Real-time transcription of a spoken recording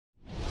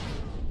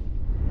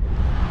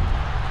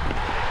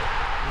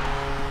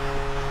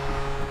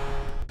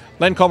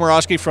Len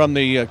Komoroski from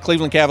the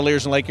Cleveland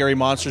Cavaliers and Lake Erie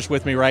Monsters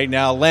with me right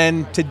now.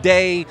 Len,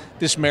 today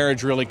this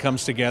marriage really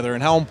comes together,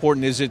 and how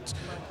important is it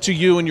to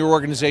you and your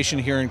organization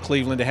here in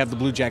Cleveland to have the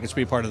Blue Jackets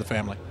be a part of the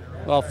family?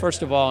 Well,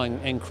 first of all,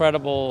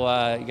 incredible.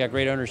 You got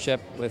great ownership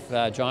with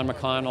John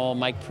McConnell,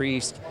 Mike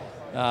Priest,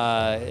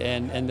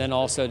 and then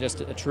also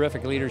just a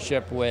terrific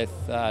leadership with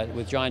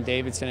John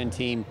Davidson and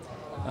team.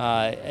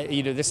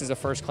 This is a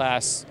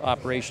first-class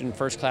operation,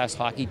 first-class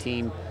hockey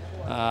team.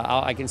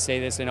 I can say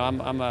this,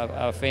 I'm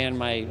a fan.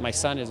 My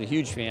son is a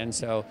huge fan,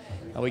 so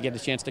we get the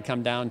chance to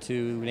come down to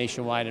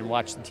Nationwide and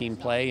watch the team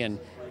play, and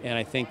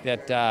I think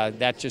that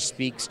that just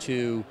speaks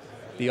to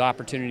the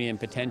opportunity and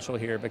potential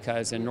here,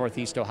 because in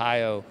Northeast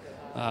Ohio,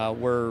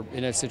 we're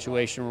in a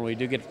situation where we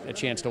do get a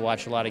chance to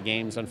watch a lot of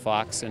games on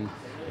Fox,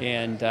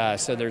 and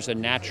so there's a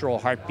natural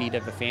heartbeat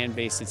of the fan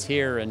base that's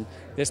here, and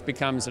this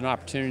becomes an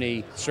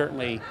opportunity,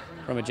 certainly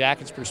from a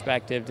Jackets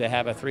perspective, to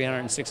have a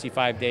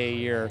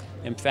 365-day-a-year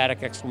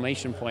emphatic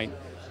exclamation point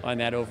on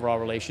that overall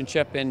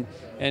relationship, and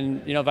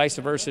vice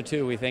versa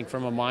too. We think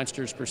from a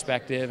Monsters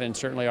perspective, and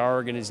certainly our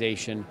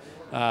organization,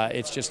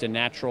 it's just a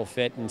natural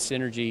fit and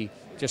synergy,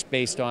 just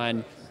based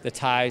on the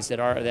ties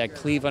that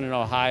Cleveland and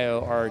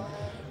Ohio are.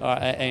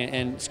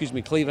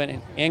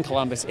 Cleveland and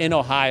Columbus in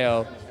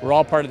Ohio, we're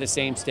all part of the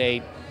same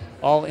state,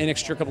 all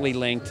inextricably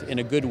linked in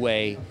a good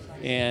way,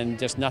 and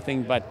just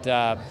nothing but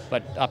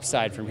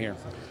upside from here.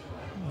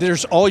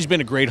 There's always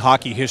been a great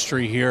hockey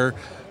history here,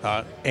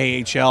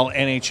 AHL,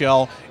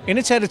 NHL, and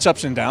it's had its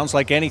ups and downs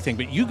like anything,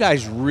 but you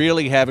guys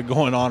really have it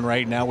going on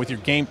right now with your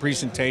game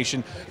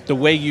presentation, the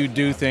way you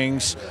do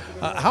things.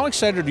 How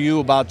excited are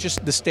you about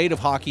just the state of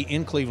hockey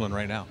in Cleveland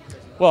right now?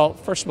 Well,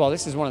 first of all,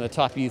 this is one of the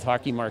top youth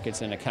hockey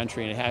markets in the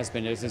country, and it has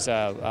been. This is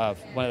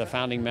one of the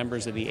founding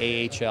members of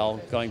the AHL,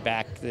 going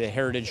back the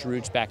heritage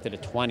roots back to the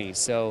 20s.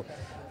 So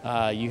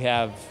you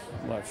have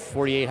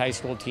 48 high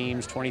school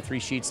teams, 23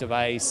 sheets of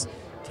ice,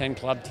 10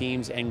 club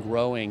teams, and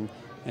growing.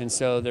 And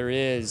so there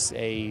is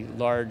a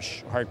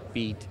large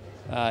heartbeat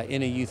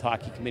in a youth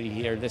hockey committee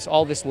here.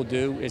 All this will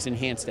do is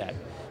enhance that,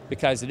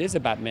 because it is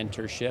about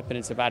mentorship, and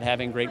it's about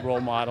having great role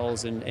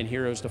models and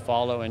heroes to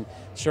follow, and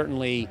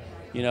certainly,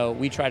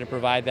 we try to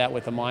provide that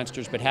with the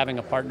Monsters, but having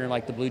a partner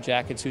like the Blue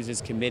Jackets who's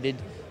as committed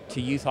to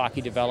youth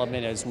hockey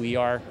development as we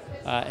are,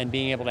 and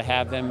being able to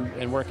have them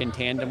and work in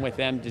tandem with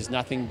them does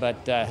nothing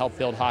but help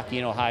build hockey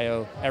in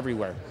Ohio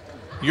everywhere.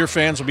 Your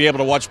fans will be able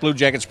to watch Blue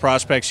Jackets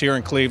prospects here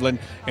in Cleveland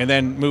and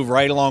then move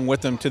right along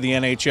with them to the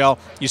NHL.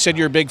 You said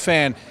you're a big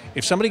fan.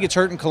 If somebody gets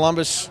hurt in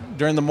Columbus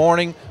during the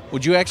morning,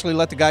 would you actually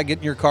let the guy get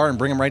in your car and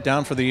bring him right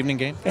down for the evening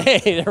game?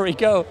 Hey, there we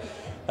go.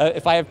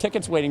 If I have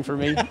tickets waiting for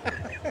me,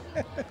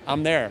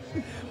 I'm there.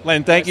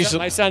 Len, thank you.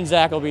 My son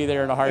Zach will be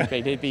there in a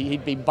heartbeat.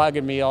 He'd be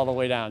bugging me all the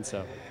way down.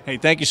 So. Hey,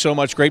 thank you so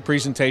much. Great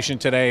presentation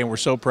today, and we're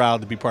so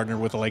proud to be partnered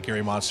with the Lake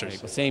Erie Monsters.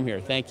 Well, same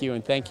here. Thank you,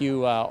 and thank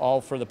you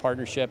all for the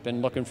partnership,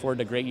 and looking forward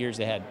to great years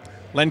ahead.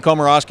 Len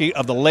Komoroski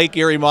of the Lake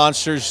Erie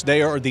Monsters.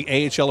 They are the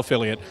AHL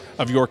affiliate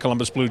of your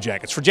Columbus Blue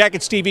Jackets. For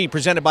Jackets TV,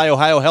 presented by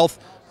Ohio Health,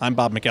 I'm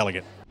Bob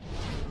McElligott.